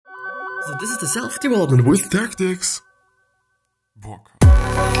So this is the self-development with tactics book.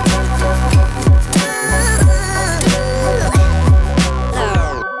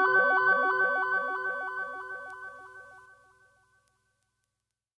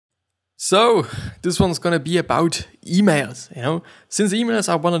 So this one's gonna be about emails, since emails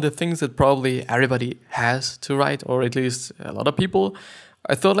are one of the things that probably everybody has to write, or at least a lot of people.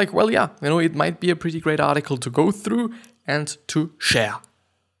 I thought it might be a pretty great article to go through and to share.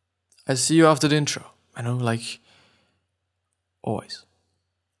 I see you after the intro, like always.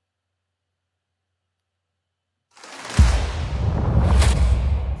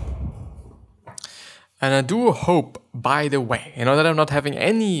 And I do hope, by the way, that I'm not having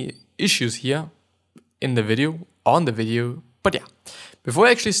any issues here in the video, on the video. But yeah, before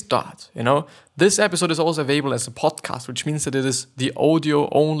I actually start, this episode is also available as a podcast, which means that it is the audio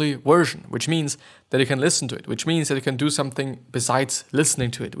only version, which means that you can listen to it, which means that you can do something besides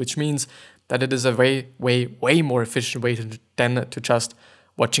listening to it, which means that it is a way more efficient way than to just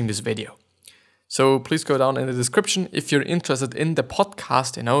watching this video. So please go down in the description if you're interested in the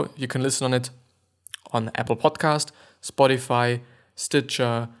podcast. You can listen on it on Apple Podcast, Spotify,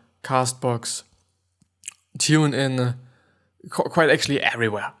 Stitcher, Castbox, TuneIn, quite actually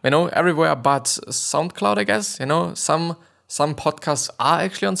everywhere, everywhere but SoundCloud, I guess. Some podcasts are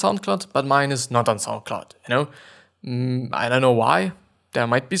actually on SoundCloud, but mine is not on SoundCloud. I don't know why. There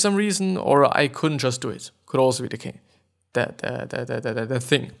might be some reason, or I couldn't just do it. Could also be the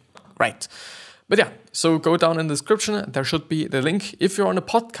thing, right? But yeah, so go down in the description. There should be the link if you're on a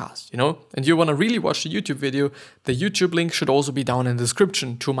podcast, and you want to really watch the YouTube video. The YouTube link should also be down in the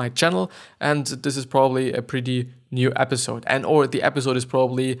description to my channel. And this is probably a pretty new episode, or the episode is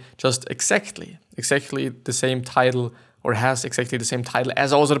probably just exactly the same title, or has exactly the same title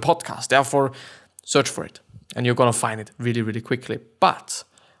as also the podcast. Therefore, search for it, and you're gonna find it really, really quickly. But,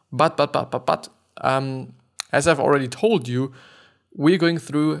 as I've already told you, we're going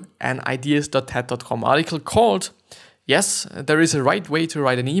through an ideas.ted.com article called, yes, there is a right way to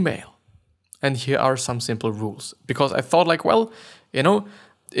write an email. And here are some simple rules. Because I thought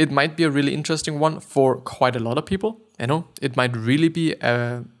it might be a really interesting one for quite a lot of people. It might really be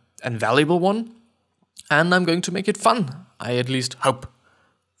a valuable one. And I'm going to make it fun. I at least hope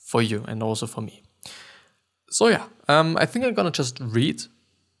for you and also for me. So yeah, I think I'm gonna just read.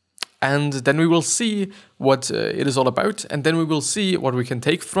 And then we will see what it is all about. And then we will see what we can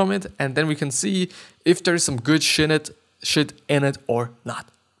take from it. And then we can see if there is some good shit in it or not.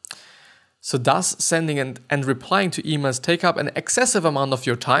 So does sending and replying to emails take up an excessive amount of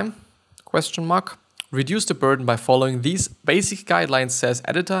your time? ? Reduce the burden by following these basic guidelines, says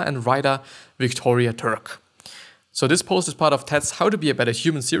editor and writer Victoria Turk. So this post is part of TED's How to Be a Better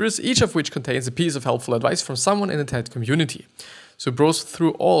Human series, each of which contains a piece of helpful advice from someone in the TED community. So browse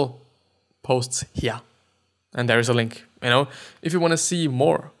through all posts here, and there is a link. If you want to see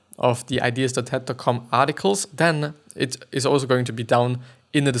more of the ideas.ted.com articles, then it is also going to be down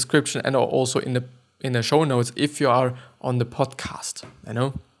in the description and also in the show notes if you are on the podcast.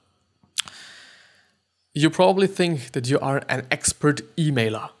 You probably think that you are an expert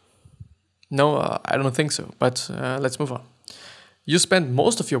emailer. No, I don't think so, but let's move on. You spend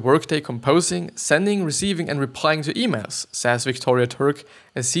most of your workday composing, sending, receiving, and replying to emails, says Victoria Turk,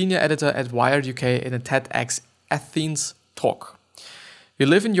 a senior editor at Wired UK in a TEDx Athens talk. You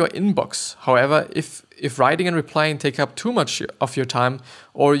live in your inbox. However, if writing and replying take up too much of your time,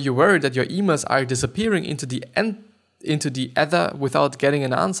 or you worry that your emails are disappearing into the ether without getting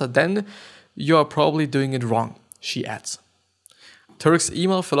an answer, then you are probably doing it wrong, she adds. Turk's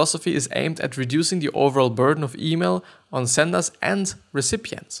email philosophy is aimed at reducing the overall burden of email on senders and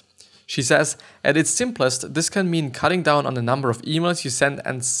recipients. She says, at its simplest, this can mean cutting down on the number of emails you send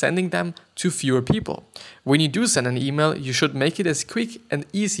and sending them to fewer people. When you do send an email, you should make it as quick and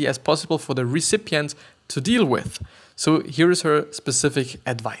easy as possible for the recipient to deal with. So here is her specific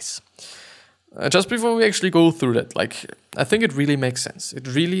advice. Just before we actually go through that, I think it really makes sense. It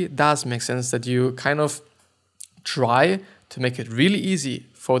really does make sense that you kind of try to make it really easy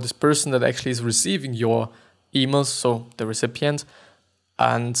for this person that actually is receiving your emails, so the recipient,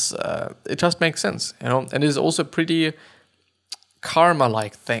 and it just makes sense, and it is also a pretty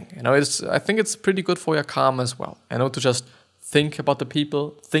karma-like thing, I think it's pretty good for your karma as well, to just think about the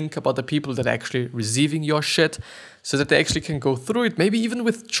people that are actually receiving your shit, so that they actually can go through it, maybe even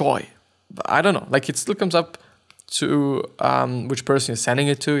with joy. I don't know, it still comes up to which person you're sending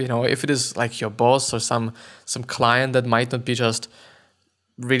it to. If it is your boss or some client that might not be just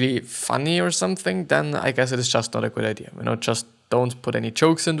really funny or something, then I guess it is just not a good idea. Just don't put any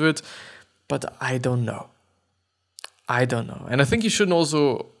jokes into it. But I don't know. I don't know. And I think you shouldn't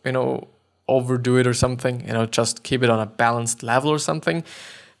also, overdo it or something, just keep it on a balanced level or something.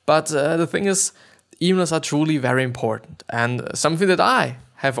 But the thing is, emails are truly very important. And something that I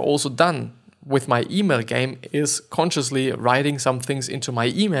have also done with my email game is consciously writing some things into my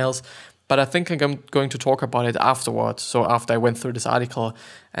emails. But I think I'm going to talk about it afterwards. So after I went through this article,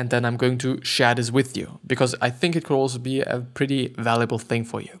 and then I'm going to share this with you, because I think it could also be a pretty valuable thing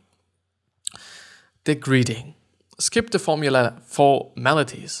for you. The greeting. Skip the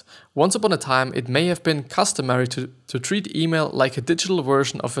formalities. Once upon a time, it may have been customary to treat email like a digital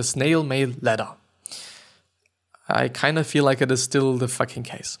version of a snail mail letter. I kind of feel like it is still the fucking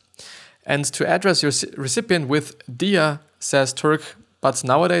case. And to address your recipient with "Dear," says Turk, but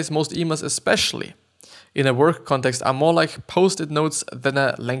nowadays most emails, especially in a work context, are more like post-it notes than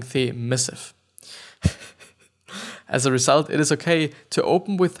a lengthy missive. As a result, it is okay to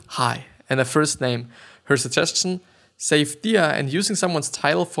open with "Hi" and a first name. Her suggestion: save "Dear" and using someone's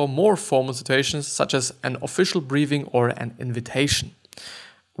title for more formal situations, such as an official briefing or an invitation.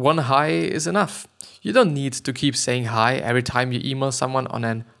 One "hi" is enough. You don't need to keep saying "hi" every time you email someone on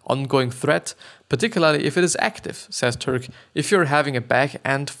an ongoing thread, particularly if it is active, says Turk. If you're having a back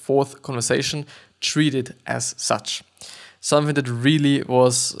and forth conversation, treat it as such. Something that really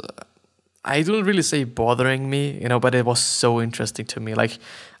was, I don't really say bothering me, but it was so interesting to me. Like,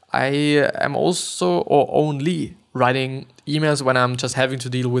 I am also or only writing emails when I'm just having to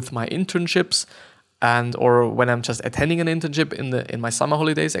deal with my internships or when I'm just attending an internship in my summer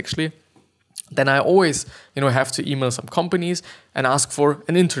holidays actually. Then I always, have to email some companies and ask for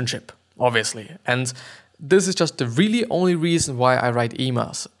an internship, obviously. And this is just the really only reason why I write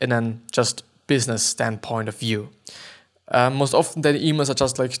emails in an just business standpoint of view. Most often the emails are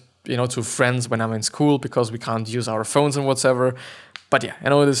just like, to friends when I'm in school because we can't use our phones and whatever. But yeah,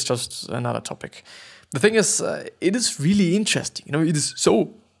 it is just another topic. The thing is, it is really interesting. It is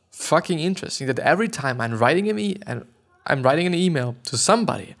so fucking interesting that every time I'm writing an email to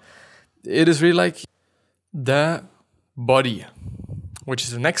somebody, it is really like the body, which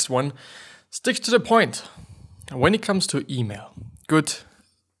is the next one. Stick to the point. When it comes to email, good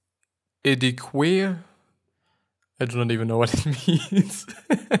etiquette. I do not even know what it means.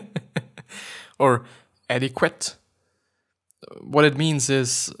 Or adequate. What it means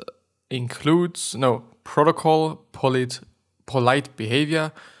is protocol, polite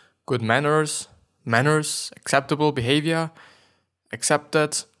behavior, good manners, acceptable behavior,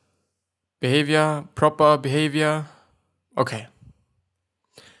 accepted behavior, proper behavior. Okay.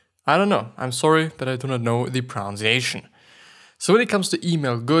 I don't know. I'm sorry that I do not know the pronunciation. So when it comes to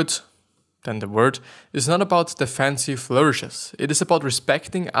email good, then the word is not about the fancy flourishes. It is about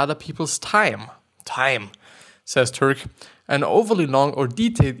respecting other people's time. Time, says Turk. An overly long or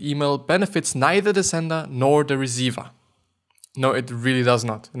detailed email benefits neither the sender nor the receiver. No, it really does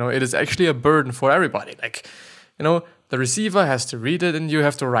not. It is actually a burden for everybody. Like, the receiver has to read it and you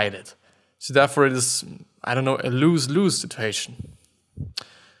have to write it. So therefore it is, a lose-lose situation.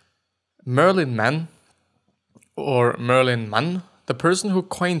 Merlin Mann, the person who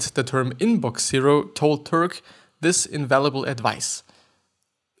coined the term inbox zero, told Turk this invaluable advice,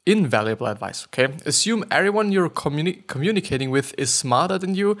 okay? Assume everyone you're communicating with is smarter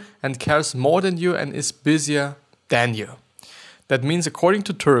than you and cares more than you and is busier than you. That means, according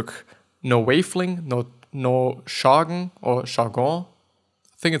to Turk, no waffling, no jargon.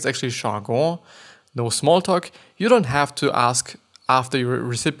 I think it's actually jargon. No small talk. You don't have to ask after your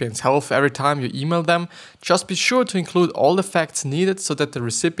recipient's health every time you email them. Just be sure to include all the facts needed so that the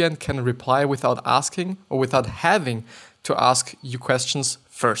recipient can reply without asking or without having to ask you questions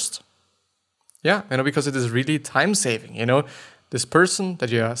first. Yeah, because it is really time saving. This person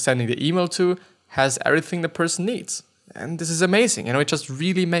that you are sending the email to has everything the person needs. And this is amazing. It just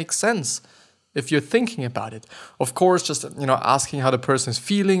really makes sense if you're thinking about it. Of course, just, asking how the person is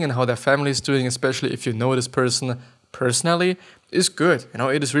feeling and how their family is doing, especially if you know this person personally, is good.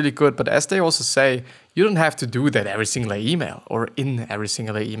 It is really good. But as they also say, you don't have to do that every single email or in every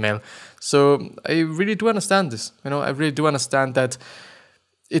single email. So I really do understand this. I really do understand that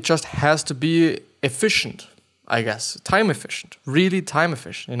it just has to be efficient, I guess. Time efficient, really time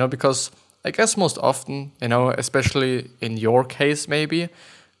efficient, because I guess most often, especially in your case maybe,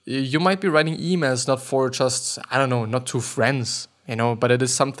 you might be writing emails not for just, not to friends, but it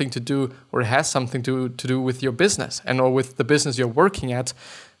is something to do or has something to do with your business or with the business you're working at.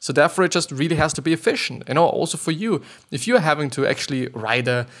 So therefore, it just really has to be efficient. Also for you, if you're having to actually write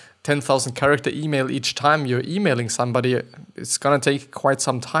a 10,000 character email each time you're emailing somebody, it's going to take quite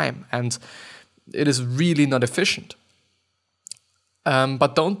some time and it is really not efficient.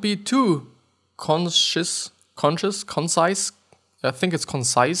 But don't be too conscious concise. I think it's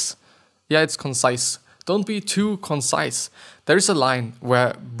concise. Yeah, it's concise. Don't be too concise. There is a line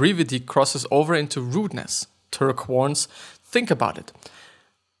where brevity crosses over into rudeness. Turk warns, think about it.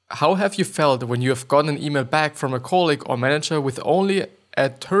 How have you felt when you have gotten an email back from a colleague or manager with only a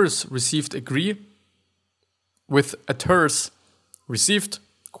terse received agree? With a terse received,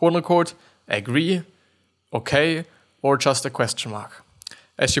 quote unquote, agree, okay, or just a question mark.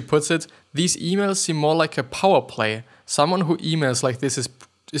 As she puts it, these emails seem more like a power play. Someone who emails like this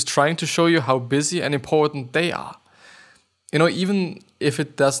is trying to show you how busy and important they are. Even if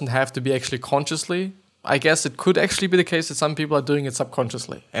it doesn't have to be actually consciously, I guess it could actually be the case that some people are doing it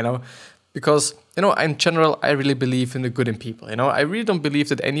subconsciously, because, in general, I really believe in the good in people, I really don't believe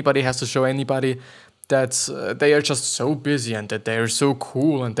that anybody has to show anybody that they are just so busy and that they are so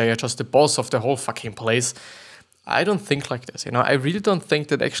cool and they are just the boss of the whole fucking place. I don't think like this, I really don't think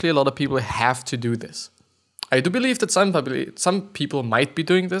that actually a lot of people have to do this. I do believe that some people might be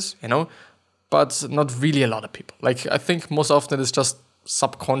doing this, but not really a lot of people. Like, I think most often it's just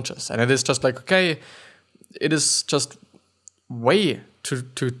subconscious and it is just like, okay, it is just way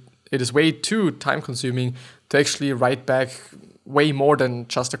too time consuming to actually write back way more than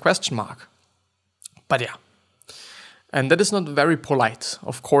just a question mark. But yeah, and that is not very polite.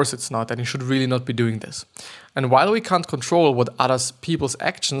 Of course it's not, and you should really not be doing this. And while we can't control what other people's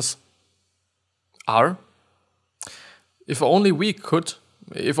actions are, if only we could,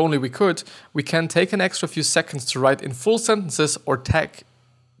 we can take an extra few seconds to write in full sentences or tag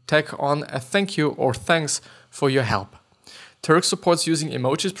on a thank you or thanks for your help. Turk supports using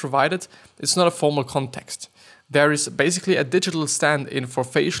emojis provided it's not a formal context. There is basically a digital stand-in for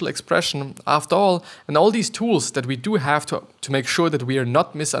facial expression after all, and all these tools that we do have to make sure that we are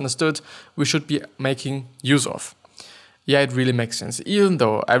not misunderstood, we should be making use of. Yeah, it really makes sense. Even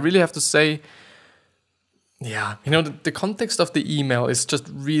though I really have to say, yeah, the context of the email is just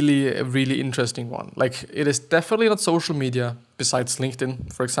really a really interesting one. Like, it is definitely not social media, besides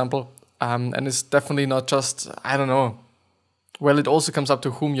LinkedIn, for example. And it's definitely not just, I don't know. Well, it also comes up to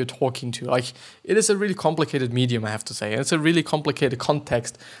whom you're talking to. Like, it is a really complicated medium, I have to say. And it's a really complicated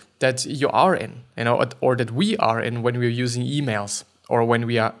context that you are in, or that we are in when we're using emails or when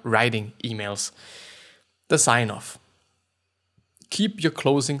we are writing emails. The sign-off. Keep your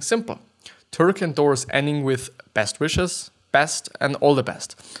closing simple. Turk endorse ending with best wishes, best, and all the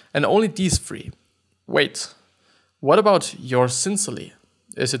best. And only these three. Wait, what about yours sincerely?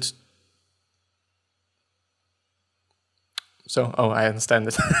 Is it... I understand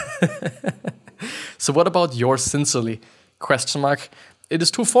it. So what about yours sincerely? Question mark. It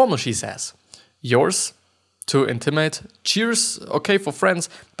is too formal, she says. Yours, too intimate. Cheers, okay for friends,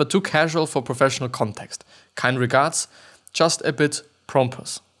 but too casual for professional context. Kind regards, just a bit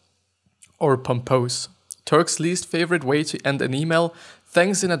pompous. Or pompous. Turk's least favorite way to end an email.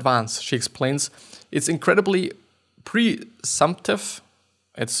 Thanks in advance, she explains. It's incredibly presumptive.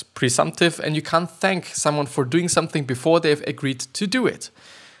 It's presumptive, and you can't thank someone for doing something before they've agreed to do it.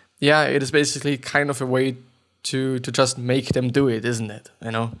 Yeah, it is basically kind of a way to just make them do it, isn't it?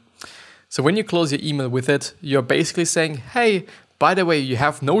 So when you close your email with it, you're basically saying, hey, by the way, you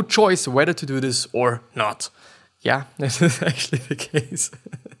have no choice whether to do this or not. Yeah, this is actually the case.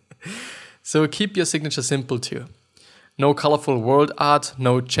 So keep your signature simple too. No colorful world art,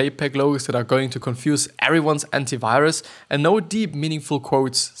 no JPEG logos that are going to confuse everyone's antivirus, and no deep, meaningful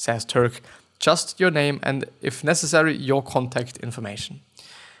quotes, says Turk. Just your name and, if necessary, your contact information.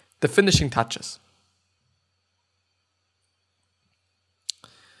 The finishing touches.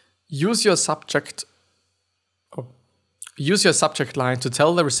 Use your subject line to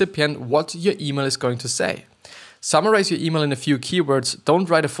tell the recipient what your email is going to say. Summarize your email in a few keywords. Don't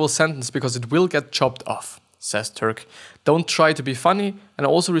write a full sentence because it will get chopped off, says Turk. Don't try to be funny, and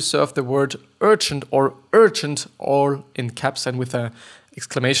also reserve the word urgent or urgent, all in caps and with an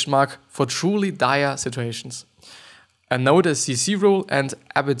exclamation mark, for truly dire situations. And know the CC rule and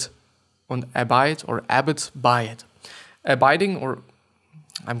abide by it. Abiding, or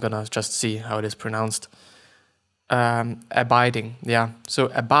I'm gonna just see how it is pronounced. Abiding, yeah.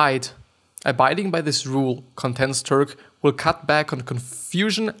 So abiding by this rule, contends Turk, will cut back on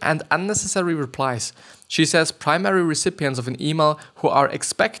confusion and unnecessary replies. She says primary recipients of an email who are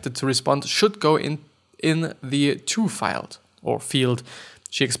expected to respond should go in the to field.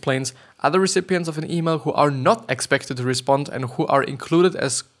 She explains other recipients of an email who are not expected to respond and who are included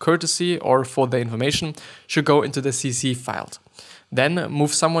as courtesy or for their information should go into the CC field. Then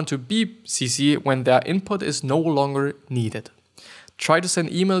move someone to BCC when their input is no longer needed. Try to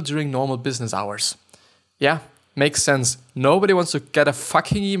send email during normal business hours. Yeah, makes sense. Nobody wants to get a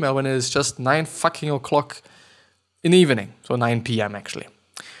fucking email when it is just 9 fucking o'clock in the evening, so 9 p.m. actually.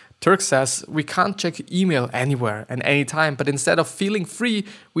 Turk says, we can't check email anywhere and anytime, but instead of feeling free,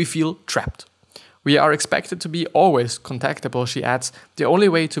 we feel trapped. We are expected to be always contactable, she adds. The only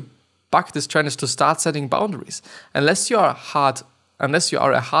way to buck this trend is to start setting boundaries. Unless you are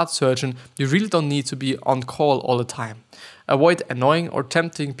a heart surgeon, you really don't need to be on call all the time. Avoid annoying or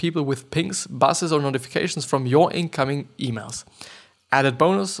tempting people with pings, buzzes, or notifications from your incoming emails. Added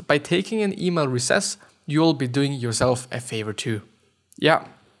bonus, by taking an email recess, you'll be doing yourself a favor too. Yeah,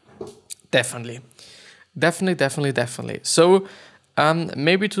 definitely. Definitely. So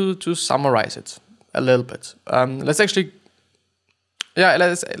maybe to summarize it a little bit, let's actually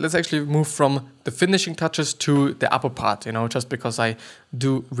move from the finishing touches to the upper part, just because I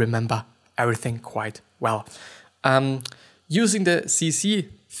do remember everything quite well. Using the CC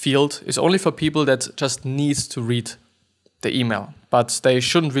field is only for people that just needs to read the email, but they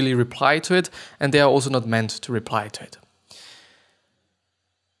shouldn't really reply to it, and they are also not meant to reply to it.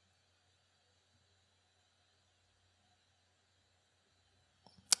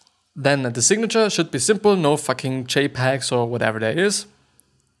 Then the signature should be simple, no fucking JPEGs or whatever there is.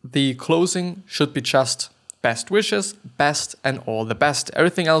 The closing should be just best wishes, best, and all the best.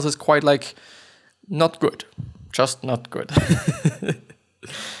 Everything else is quite like not good, just not good.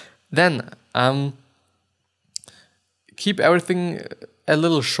 Then keep everything a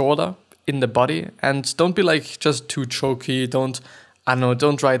little shorter in the body, and don't be like just too choky. Don't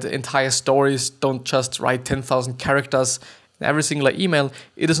write entire stories. Don't just write 10,000 characters in every single email.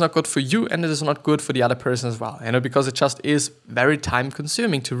 It is not good for you, and it is not good for the other person as well, because it just is very time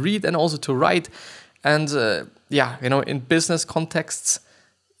consuming to read and also to write. And in business contexts,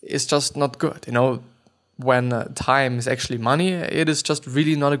 it's just not good. When time is actually money, it is just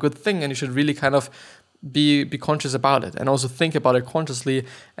really not a good thing, and you should really kind of be conscious about it, and also think about it consciously,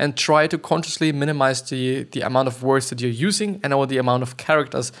 and try to consciously minimize the amount of words that you're using and or the amount of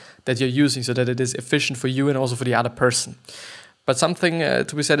characters that you're using, so that it is efficient for you and also for the other person. But something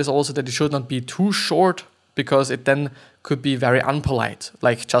to be said is also that it should not be too short, because it then could be very unpolite,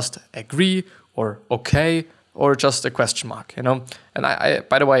 like just agree or okay or just a question mark, And I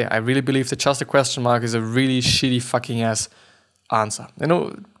by the way, I really believe that just a question mark is a really shitty fucking ass answer.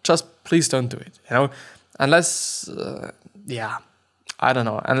 Just please don't do it. Unless I don't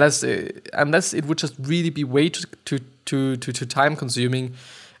know. Unless it would just really be way too time consuming.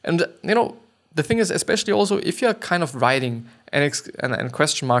 And the thing is, especially also if you're kind of writing an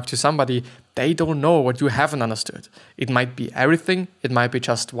question mark to somebody, they don't know what you haven't understood. It might be everything. It might be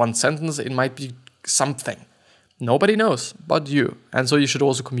just one sentence. It might be something. Nobody knows but you. And so you should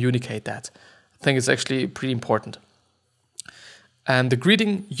also communicate that. I think it's actually pretty important. And the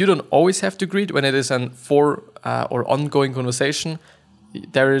greeting, you don't always have to greet when it is an or ongoing conversation.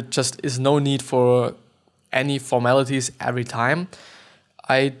 There just is no need for any formalities every time.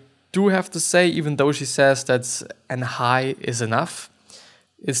 I do have to say, even though she says that an hi is enough,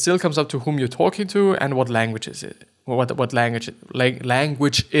 it still comes up to whom you're talking to and what language is it. What language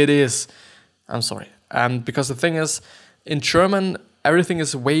it is. I'm sorry. Because the thing is, in German, everything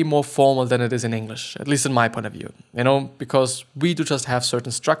is way more formal than it is in English, at least in my point of view, because we do just have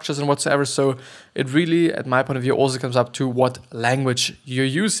certain structures and whatsoever. So it really, at my point of view, also comes up to what language you're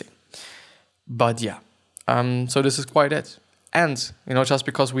using. But yeah, so this is quite it. And, just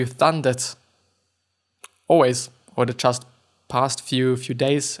because we've done that always, or the just past few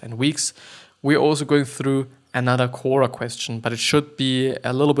days and weeks, we're also going through another Quora question, but it should be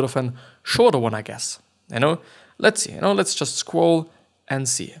a little bit of a shorter one, I guess. Let's see, let's just scroll and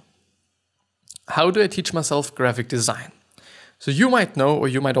see. How do I teach myself graphic design? So you might know, or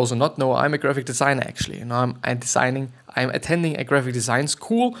you might also not know, I'm a graphic designer actually. I'm attending a graphic design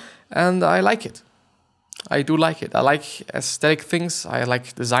school, and I like it. I do like it. I like aesthetic things. I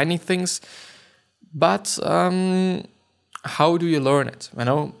like designing things. But how do you learn it?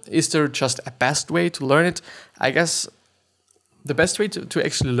 Is there just a best way to learn it? I guess the best way to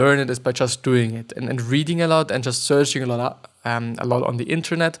actually learn it is by just doing it and reading a lot and just searching a lot on the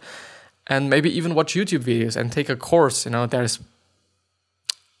internet, and maybe even watch YouTube videos and take a course.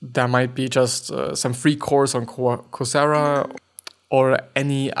 There might be just some free course on Coursera or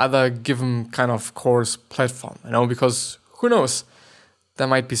any other given kind of course platform, because who knows, there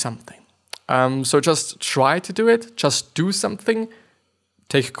might be something. So just try to do it, just do something,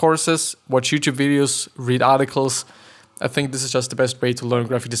 take courses, watch YouTube videos, read articles. I think this is just the best way to learn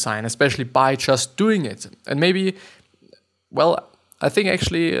graphic design, especially by just doing it. And maybe, I think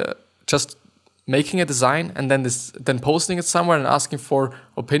actually just making a design and then posting it somewhere and asking for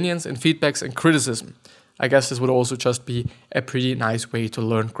opinions and feedbacks and criticism. I guess this would also just be a pretty nice way to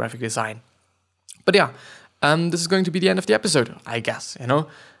learn graphic design. But yeah, this is going to be the end of the episode, I guess.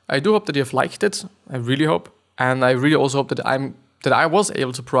 I do hope that you have liked it. I really hope, and I really also hope that I was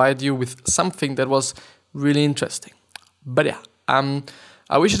able to provide you with something that was really interesting. But yeah,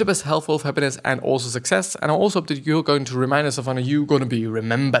 I wish you the best health, wealth, happiness, and also success. And I also hope that you're going to remind yourself how you're going to be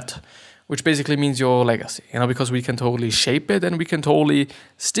remembered, which basically means your legacy. Because we can totally shape it and we can totally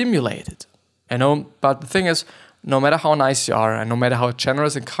stimulate it. But the thing is, no matter how nice you are and no matter how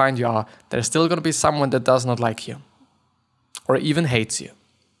generous and kind you are, there's still going to be someone that does not like you or even hates you.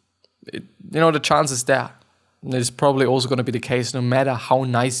 The chance is there. And it's probably also going to be the case no matter how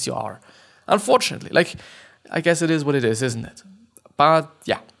nice you are. Unfortunately, I guess it is what it is, isn't it? But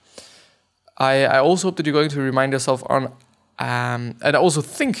yeah, I also hope that you're going to remind yourself on, and also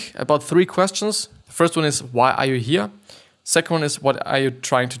think about 3 questions. The first one is, why are you here? Second one is, what are you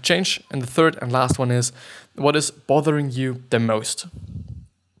trying to change? And the third and last one is, what is bothering you the most?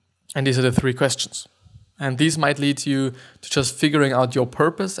 And these are the 3 questions. And these might lead you to just figuring out your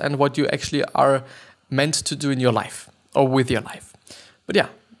purpose and what you actually are meant to do in your life or with your life. But yeah,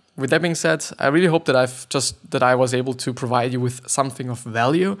 with that being said, I really hope that I was able to provide you with something of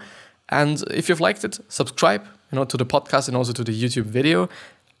value. And if you've liked it, subscribe, to the podcast and also to the YouTube video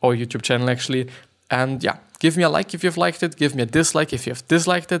or YouTube channel actually. And yeah, give me a like if you've liked it, give me a dislike if you've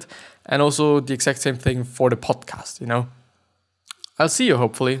disliked it, and also the exact same thing for the podcast, I'll see you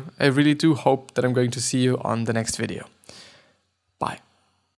hopefully. I really do hope that I'm going to see you on the next video.